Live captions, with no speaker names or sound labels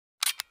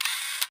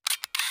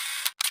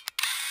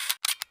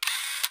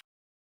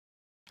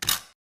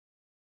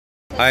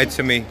Hi, it's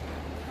me.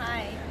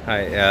 Hi.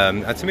 Hi,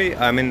 Atsumi,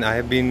 I mean, I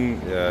have been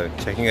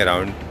checking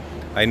around.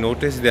 I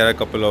noticed there are a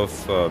couple of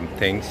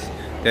things.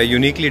 They are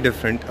uniquely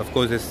different. Of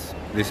course,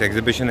 this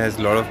exhibition has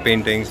a lot of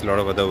paintings, a lot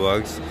of other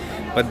works.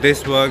 But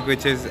this work,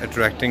 which is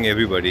attracting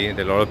everybody,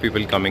 there are a lot of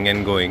people coming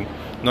and going.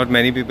 Not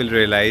many people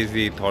realize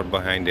the thought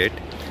behind it.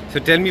 So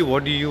tell me,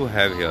 what do you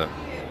have here?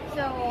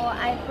 So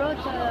I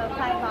brought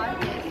 5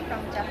 artists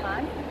from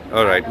Japan.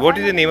 Alright, what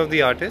is the name of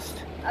the artist?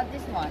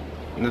 This one.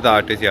 The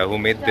artist, yeah, who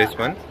made So, this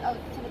one? so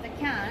the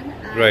can.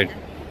 Right.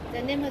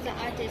 The name of the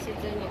artist is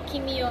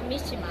Kimiyo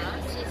Mishima.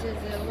 She's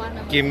one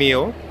of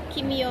Kimiyo?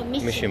 Kimiyo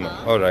Mishima.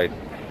 Alright.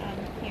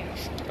 Here.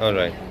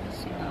 Alright.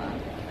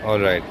 Mishima.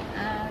 Alright.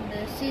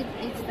 And she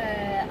is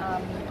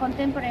the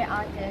contemporary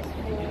artist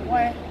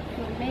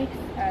who makes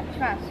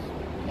trash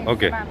in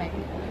ceramic.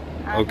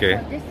 And Okay.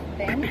 for this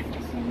bench,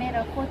 she made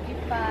a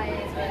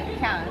 45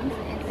 cans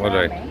in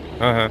Alright.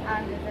 ceramic.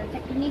 And the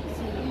technique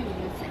she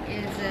used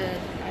is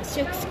a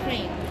silk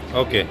screen.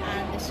 Okay.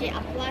 And she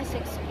applies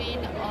silk screen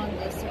on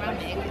the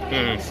ceramic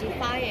and she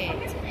fire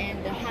it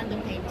and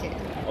hand painted.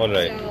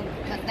 Alright. So,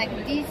 but like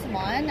this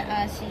one,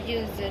 she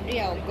used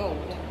real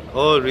gold.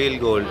 Oh, real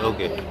gold.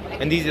 Okay.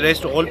 And these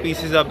rest all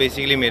pieces are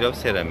basically made of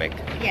ceramic.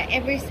 Yeah,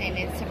 everything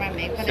is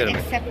ceramic, but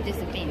Ceramic. except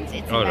these beans.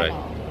 It's Alright.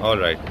 metal.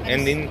 Alright.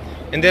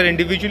 And they're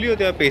individually or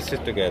they are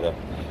pasted together?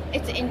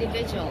 It's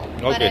individual,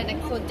 Okay. but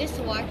like for this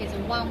work, it's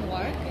one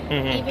work.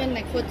 Even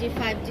like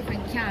 45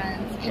 different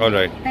cans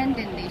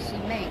independently she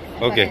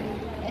makes. Okay.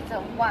 But it's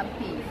a one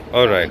piece.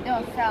 Alright. So we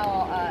don't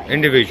sell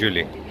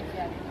Individually.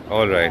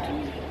 Alright.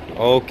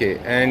 Okay.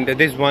 And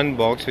there's one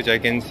box which I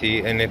can see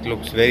and it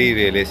looks very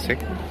realistic.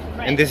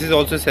 Right. And this is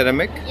also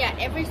ceramic? Yeah,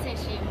 everything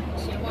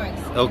she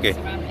works Okay. in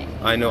ceramic.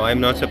 I know I'm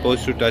not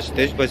supposed to touch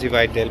this, but if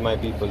I tell my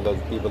people, the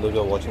people who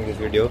are watching this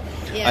video,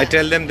 Yeah. I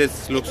tell them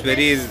this looks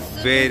very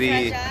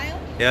fragile.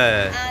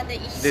 yeah. And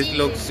This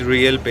looks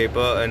real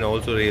paper and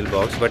also real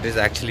box, but it's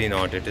actually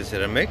not. It is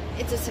ceramic.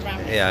 It's a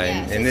ceramic. Yeah,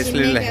 and it's she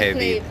little made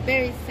heavy. Clay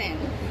very thin.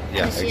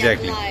 Yeah, and she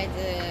exactly. applied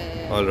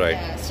All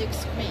right. silk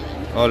screen.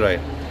 All right.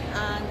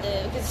 And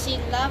because she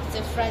loves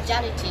the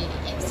fragility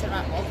in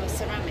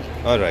ceramic.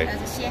 All right.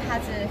 And she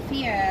has a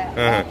fear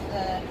of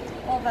the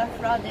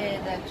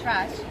overflooded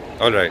trash.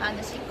 All right. And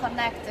she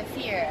connects the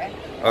fear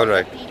All of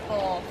right. the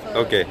people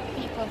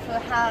who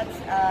had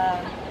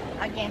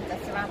against the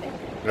ceramic.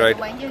 Right.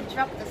 When you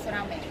drop the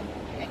ceramic,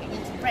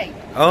 it breaks.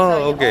 Oh,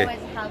 so okay. You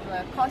always have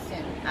a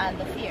caution and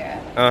the fear.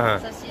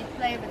 So she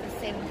played with the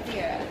same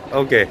fear.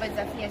 Okay. With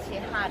the fear she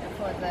had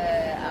for the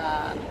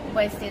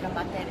wasted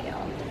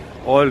material.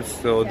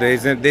 Also,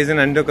 there's an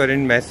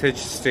undercurrent message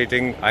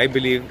stating, I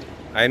believe,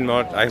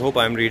 I hope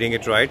I'm reading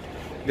it right.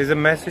 There's a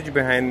message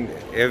behind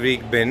every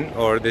bin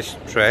or this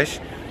trash.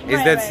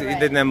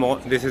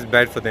 This is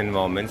bad for the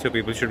environment, so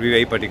people should be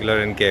very particular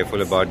and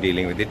careful about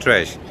dealing with the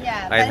trash.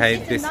 Yeah, but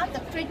it's not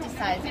the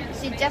criticizing.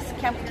 She just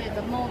captured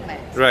the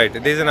moment. Right.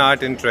 There's an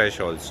art in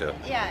trash also.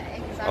 Yeah,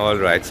 exactly. All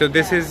right. So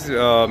this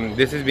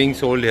is being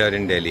sold here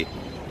in Delhi.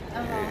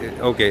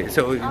 Okay.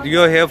 So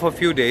you're here for a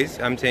few days.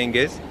 I'm saying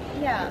is.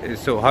 Yeah.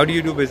 So how do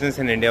you do business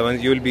in India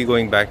once you'll be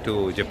going back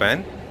to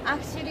Japan?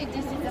 Actually,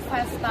 this is the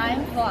first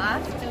time for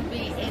us to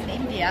be in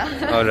India.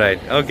 All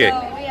right. Okay.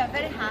 So we are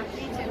very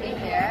happy to be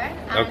here.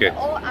 And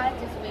all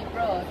artists we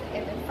brought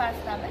is the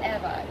first time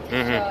ever to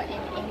show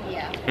in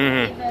India.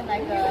 Even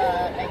like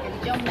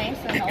John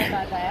Mason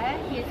over there,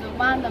 he's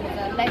one of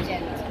the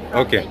legends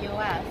from the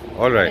US.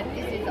 All right. But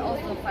this is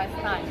also first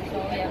time, so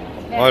we are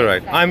very All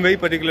right. excited. I'm very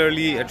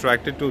particularly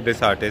attracted to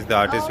this artist, the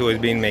artist who has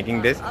been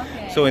making this.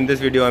 Okay. So in this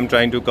video, I'm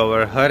trying to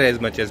cover her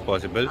as much as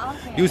possible.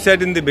 Okay. You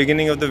said in the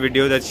beginning of the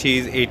video that she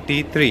is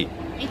 83.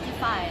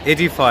 85.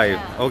 85.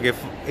 Yeah. Okay.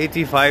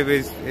 85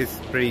 is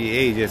pretty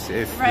age. It's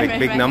Right,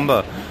 big right.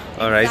 number.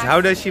 All right. Exactly.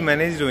 How does she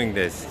manage doing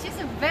this? She's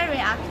very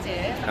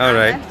active. All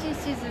right. Actually,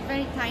 she's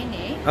very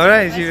tiny. All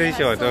right, but she's very has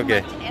short. So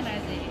Okay. much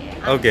energy.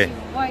 And Okay.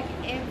 She works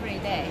every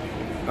day.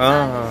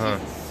 Uh-huh.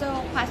 And she's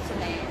so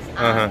passionate,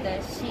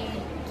 and she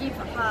gives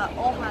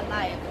all her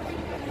life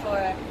for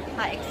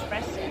her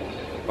expression.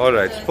 All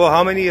right. So, For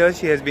how many years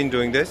she has been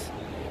doing this?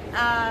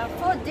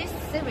 for this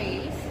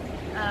series,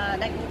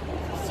 like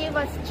she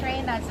was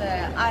trained as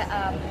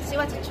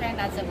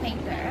a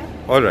painter.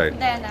 All right.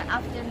 Then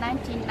after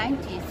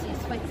 1990, she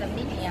switched the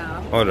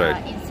medium All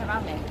right. in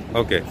ceramic.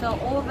 Okay. So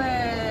over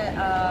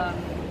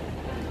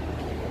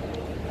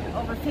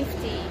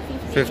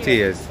 50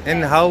 years.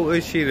 And how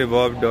is she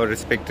rewarded or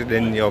respected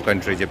in your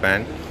country,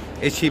 Japan?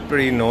 Is she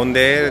pretty known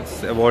there?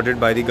 It's awarded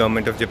by the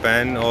government of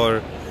Japan,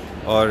 or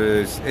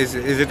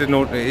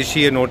is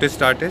she a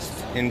noticed artist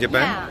in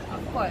Japan? Yeah,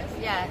 of course.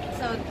 Yeah.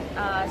 So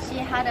she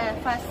had a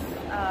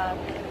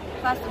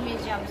first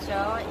museum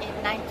show in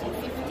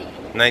 1950.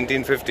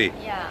 1950.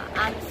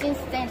 Yeah, and since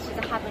then she's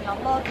having a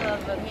lot of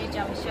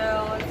museum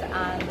shows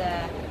and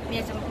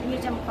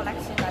museum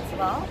collection as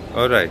well.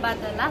 All right. But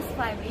the last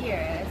 5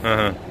 years,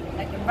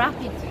 like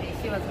rapidly,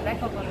 she was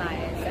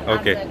recognized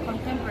as a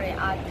contemporary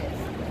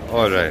artist.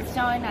 All right. She's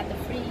showing at the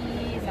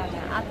Frieze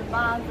and at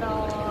Basel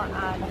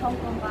and Hong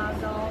Kong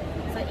Basel,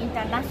 so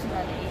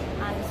internationally.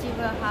 And she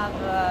will have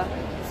a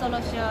solo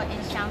show in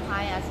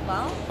Shanghai as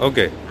well.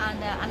 Okay. And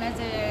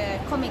another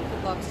comic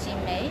book she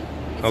made.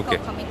 It's Okay.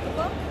 called Comic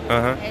Book.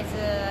 It's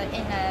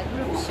in a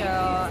group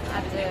show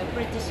at the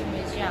British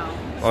Museum.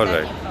 All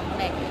right. From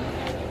Meg.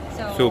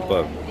 So,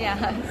 Superb. Yeah.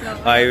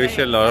 So I wish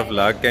her a lot of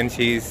luck, and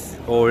she's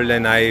old,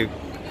 and I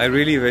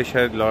really wish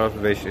her a lot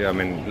of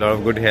lot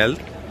of good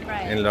health,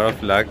 Right. and a lot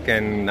of luck,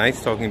 and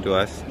nice talking to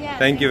us. Yeah,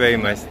 Thank you very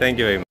thank much. Thank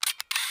you very much.